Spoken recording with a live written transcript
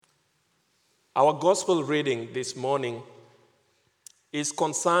Our gospel reading this morning is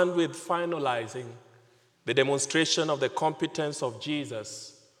concerned with finalizing the demonstration of the competence of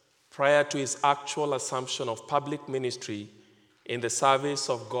Jesus prior to his actual assumption of public ministry in the service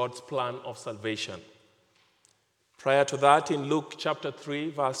of God's plan of salvation. Prior to that, in Luke chapter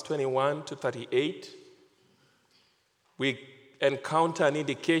 3, verse 21 to 38, we encounter an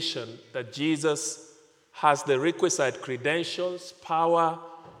indication that Jesus has the requisite credentials, power,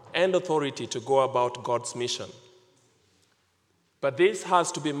 and authority to go about God's mission. But this has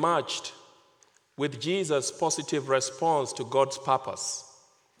to be matched with Jesus' positive response to God's purpose.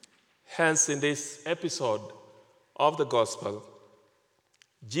 Hence, in this episode of the gospel,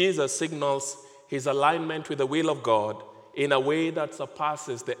 Jesus signals his alignment with the will of God in a way that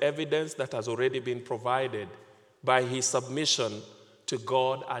surpasses the evidence that has already been provided by his submission to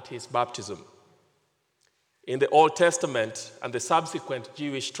God at his baptism. In the Old Testament and the subsequent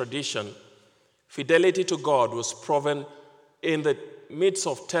Jewish tradition, fidelity to God was proven in the midst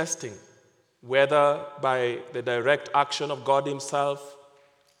of testing, whether by the direct action of God himself,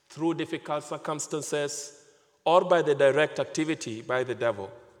 through difficult circumstances, or by the direct activity by the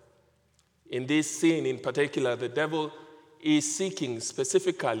devil. In this scene in particular, the devil is seeking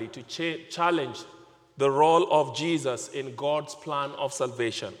specifically to challenge the role of Jesus in God's plan of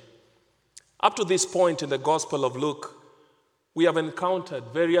salvation. Up to this point in the Gospel of Luke, we have encountered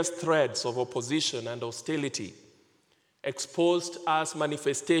various threads of opposition and hostility, exposed as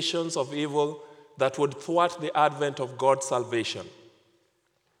manifestations of evil that would thwart the advent of God's salvation.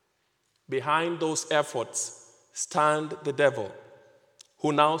 Behind those efforts stand the devil,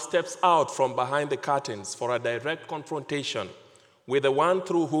 who now steps out from behind the curtains for a direct confrontation with the one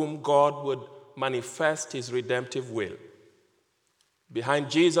through whom God would manifest his redemptive will.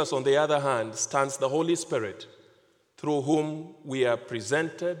 Behind Jesus, on the other hand, stands the Holy Spirit, through whom we are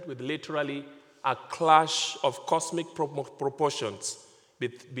presented with literally a clash of cosmic proportions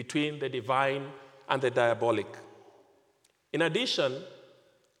between the divine and the diabolic. In addition,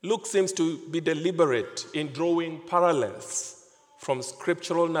 Luke seems to be deliberate in drawing parallels from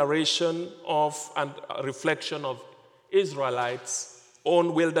scriptural narration of and reflection of Israelites'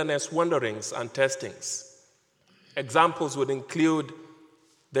 own wilderness wanderings and testings. Examples would include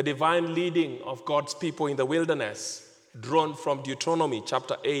the divine leading of God's people in the wilderness, drawn from Deuteronomy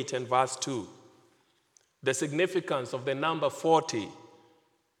chapter 8 and verse 2. The significance of the number 40,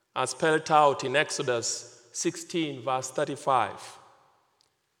 as spelled out in Exodus 16, verse 35.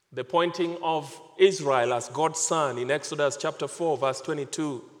 The pointing of Israel as God's son in Exodus chapter 4, verse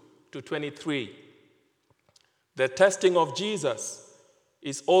 22 to 23. The testing of Jesus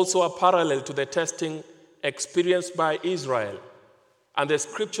is also a parallel to the testing experienced by Israel, and the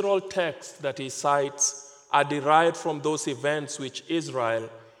scriptural texts that he cites are derived from those events which Israel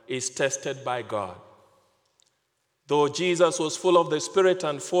is tested by God. Though Jesus was full of the Spirit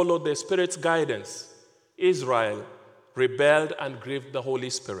and followed the Spirit's guidance, Israel rebelled and grieved the Holy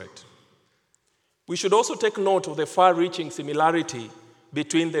Spirit. We should also take note of the far-reaching similarity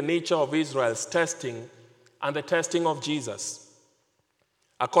between the nature of Israel's testing and the testing of Jesus.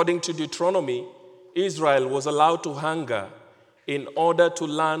 According to Deuteronomy, Israel was allowed to hunger in order to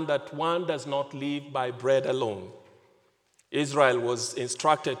learn that one does not live by bread alone. Israel was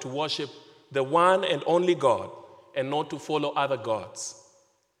instructed to worship the one and only God and not to follow other gods.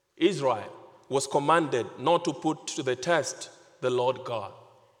 Israel was commanded not to put to the test the Lord God.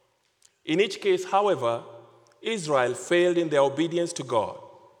 In each case, however, Israel failed in their obedience to God.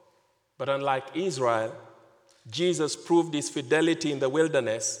 But unlike Israel, Jesus proved his fidelity in the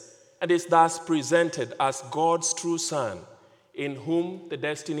wilderness and is thus presented as God's true son, in whom the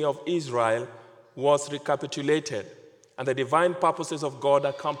destiny of Israel was recapitulated and the divine purposes of God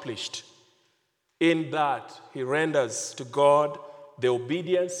accomplished. In that, he renders to God the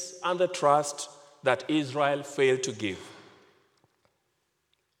obedience and the trust that Israel failed to give.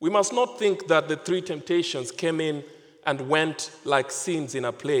 We must not think that the three temptations came in and went like scenes in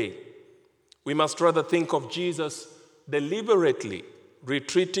a play. We must rather think of Jesus deliberately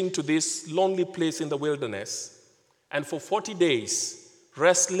retreating to this lonely place in the wilderness and for 40 days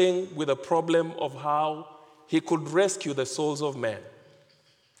wrestling with the problem of how he could rescue the souls of men.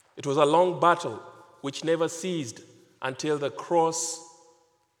 It was a long battle which never ceased until the cross,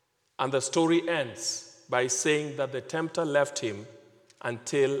 and the story ends by saying that the tempter left him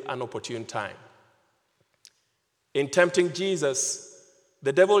until an opportune time. In tempting Jesus,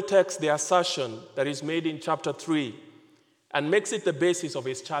 the devil takes the assertion that is made in chapter 3 and makes it the basis of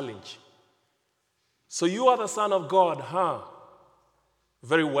his challenge. So you are the Son of God, huh?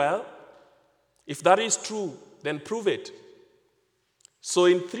 Very well. If that is true, then prove it. So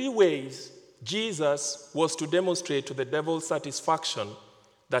in three ways, Jesus was to demonstrate to the devil's satisfaction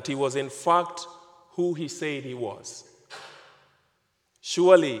that he was in fact who he said he was.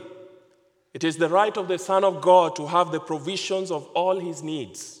 Surely, it is the right of the Son of God to have the provisions of all his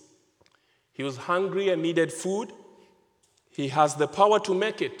needs. He was hungry and needed food. He has the power to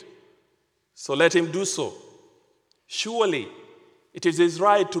make it, so let him do so. Surely, it is his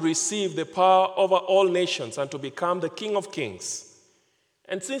right to receive the power over all nations and to become the King of Kings.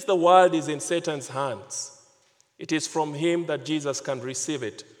 And since the world is in Satan's hands, it is from him that Jesus can receive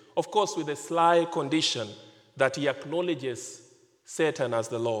it, of course with the sly condition that he acknowledges Satan as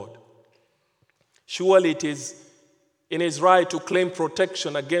the Lord. Surely it is in his right to claim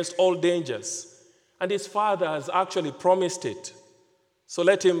protection against all dangers, and his Father has actually promised it. So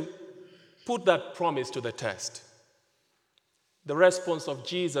let him put that promise to the test. The response of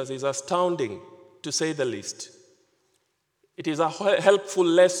Jesus is astounding, to say the least. It is a helpful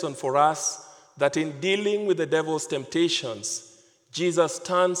lesson for us that in dealing with the devil's temptations, Jesus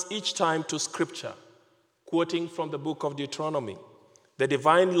turns each time to Scripture, quoting from the book of Deuteronomy, the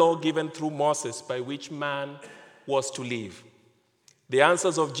divine law given through Moses by which man was to live. The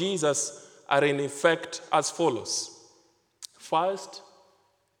answers of Jesus are in effect as follows. First,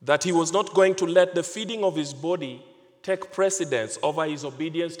 that he was not going to let the feeding of his body take precedence over his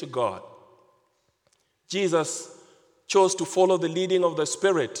obedience to God. Jesus chose to follow the leading of the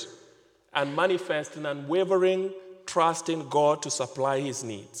Spirit and manifest an unwavering trust in God to supply his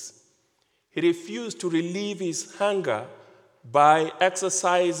needs. He refused to relieve his hunger by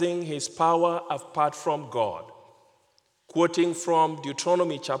exercising his power apart from God. Quoting from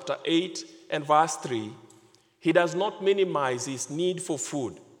Deuteronomy chapter 8 and verse 3, he does not minimize his need for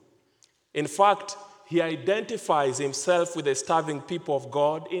food. In fact, he identifies himself with the starving people of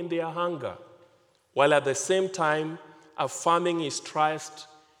God in their hunger, while at the same time affirming his trust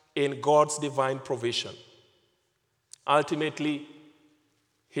in God's divine provision. Ultimately,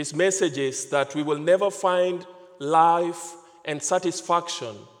 his message is that we will never find life and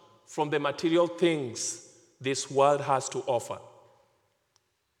satisfaction from the material things this world has to offer.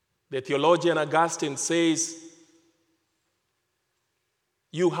 The theologian Augustine says,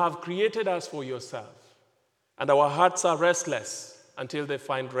 "You have created us for yourself, and our hearts are restless until they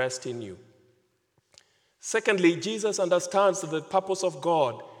find rest in you." Secondly, Jesus understands that the purpose of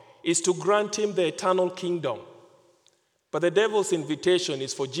God is to grant him the eternal kingdom. But the devil's invitation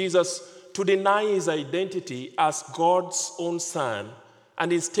is for Jesus to deny his identity as God's own son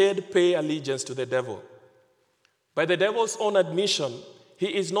and instead pay allegiance to the devil. By the devil's own admission, he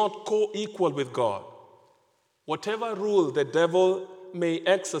is not co-equal with God. Whatever rule the devil may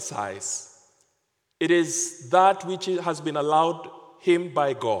exercise, it is that which has been allowed him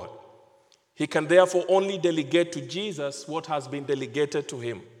by God. He can therefore only delegate to Jesus what has been delegated to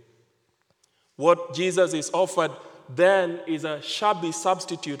him. What Jesus is offered then is a shabby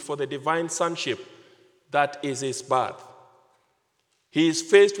substitute for the divine sonship that is his birth. He is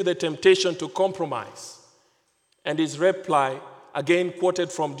faced with a temptation to compromise, and his reply, again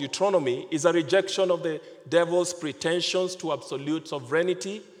quoted from Deuteronomy, is a rejection of the devil's pretensions to absolute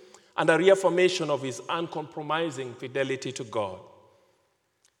sovereignty and a reaffirmation of his uncompromising fidelity to God.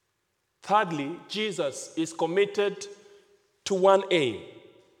 Thirdly, Jesus is committed to one aim,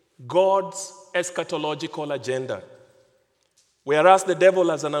 God's eschatological agenda, whereas the devil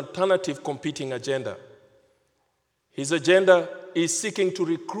has an alternative competing agenda. His agenda is seeking to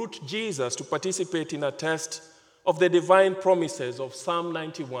recruit Jesus to participate in a test of the divine promises of Psalm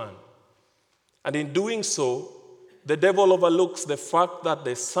 91. And in doing so, the devil overlooks the fact that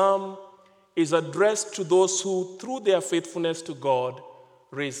the psalm is addressed to those who, through their faithfulness to God,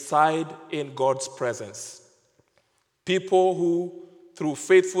 reside in God's presence. People who, through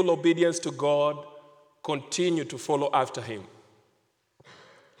faithful obedience to God, continue to follow after him.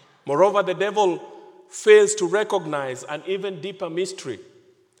 Moreover, the devil fails to recognize an even deeper mystery,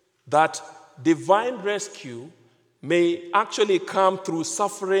 that divine rescue may actually come through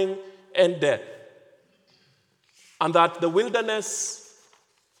suffering and death, and that the wilderness,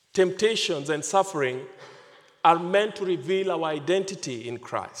 temptations, and suffering are meant to reveal our identity in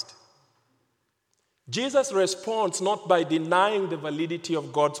Christ. Jesus responds not by denying the validity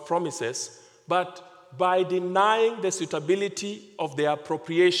of God's promises, but by denying the suitability of their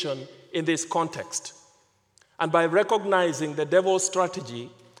appropriation in this context, and by recognizing the devil's strategy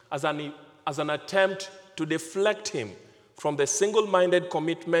as an attempt to deflect him from the single-minded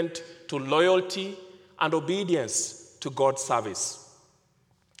commitment to loyalty and obedience to God's service.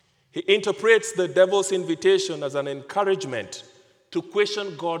 He interprets the devil's invitation as an encouragement to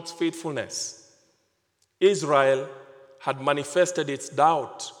question God's faithfulness. Israel had manifested its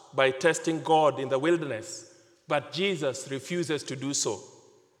doubt by testing God in the wilderness, but Jesus refuses to do so.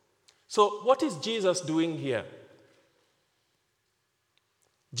 So, what is Jesus doing here?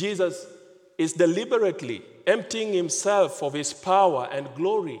 Jesus is deliberately emptying himself of his power and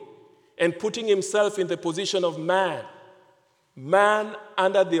glory and putting himself in the position of man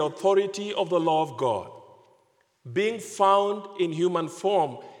under the authority of the law of God. Being found in human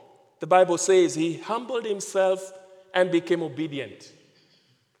form, the Bible says he humbled himself and became obedient.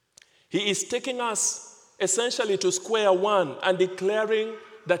 He is taking us essentially to square one and declaring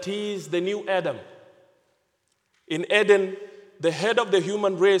that he is the new Adam. In Eden, the head of the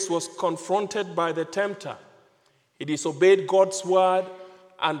human race was confronted by the tempter. He disobeyed God's word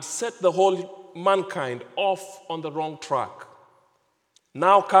and set the whole mankind off on the wrong track.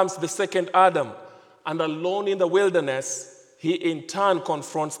 Now comes the second Adam, and alone in the wilderness, he in turn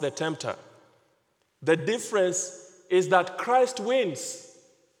confronts the tempter. The difference is that Christ wins.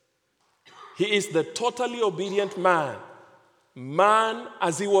 He is the totally obedient man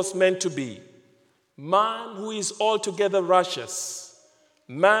as he was meant to be, man who is altogether righteous,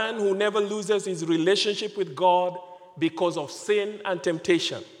 man who never loses his relationship with God because of sin and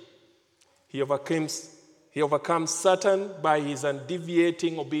temptation. He overcomes Satan by his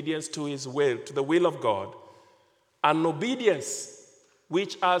undeviating obedience to his will, to the will of God, an obedience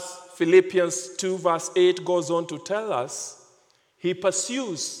which, as Philippians 2 verse 8 goes on to tell us, he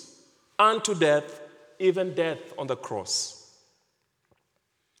pursues unto death, even death on the cross.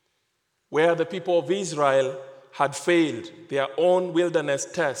 Where the people of Israel had failed their own wilderness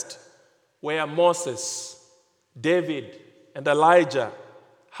test, where Moses, David, and Elijah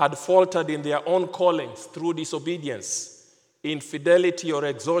had faltered in their own callings through disobedience, infidelity, or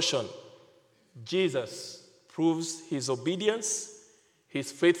exhaustion, Jesus proves his obedience,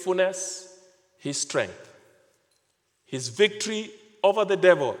 his faithfulness, his strength. His victory over the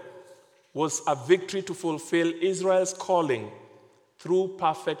devil was a victory to fulfill Israel's calling through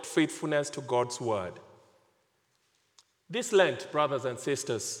perfect faithfulness to God's word. This Lent, brothers and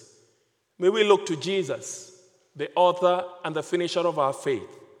sisters, may we look to Jesus, the author and the finisher of our faith,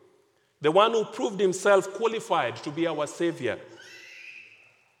 the one who proved himself qualified to be our Savior.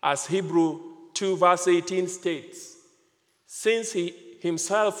 As Hebrew 2 verse 18 states, since he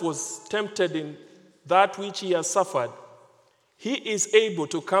himself was tempted in that which he has suffered, he is able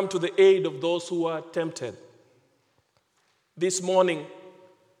to come to the aid of those who are tempted. This morning,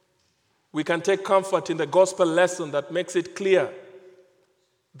 we can take comfort in the gospel lesson that makes it clear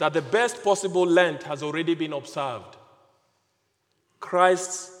that the best possible Lent has already been observed.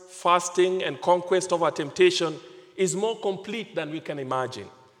 Christ's fasting and conquest over temptation is more complete than we can imagine.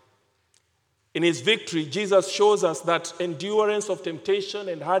 In his victory, Jesus shows us that endurance of temptation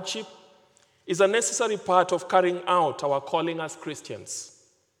and hardship is a necessary part of carrying out our calling as Christians.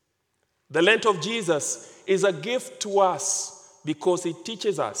 The Lent of Jesus is a gift to us because it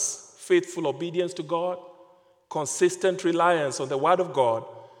teaches us faithful obedience to God, consistent reliance on the Word of God,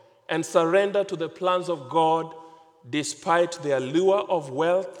 and surrender to the plans of God despite the allure of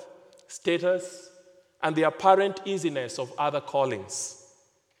wealth, status, and the apparent easiness of other callings.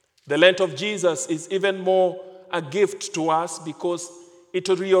 The Lent of Jesus is even more a gift to us because it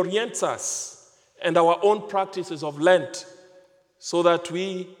reorients us and our own practices of Lent so that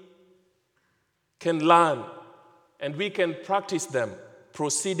we can learn and we can practice them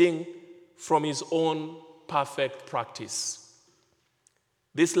proceeding from his own perfect practice.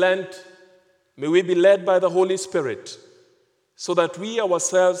 This Lent, may we be led by the Holy Spirit so that we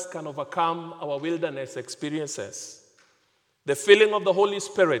ourselves can overcome our wilderness experiences. The filling of the Holy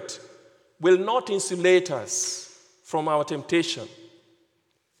Spirit will not insulate us from our temptation.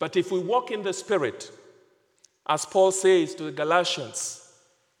 But if we walk in the Spirit, as Paul says to the Galatians,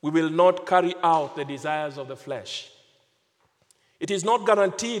 we will not carry out the desires of the flesh. It is not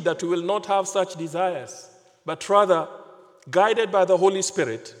guaranteed that we will not have such desires, but rather, guided by the Holy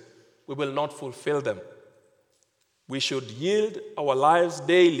Spirit, we will not fulfill them. We should yield our lives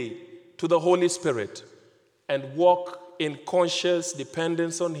daily to the Holy Spirit and walk in conscious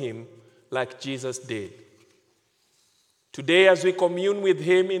dependence on him like Jesus did. Today, as we commune with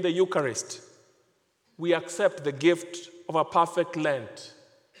him in the Eucharist, we accept the gift of a perfect Lent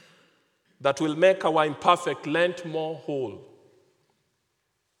that will make our imperfect Lent more whole.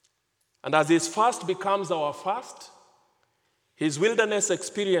 And as his fast becomes our fast, his wilderness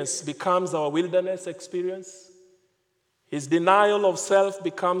experience becomes our wilderness experience, his denial of self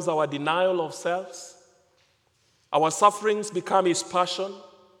becomes our denial of selves, our sufferings become his passion,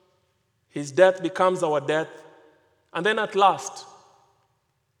 his death becomes our death, and then at last,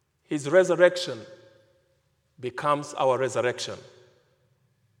 his resurrection becomes our resurrection.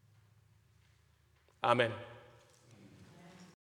 Amen.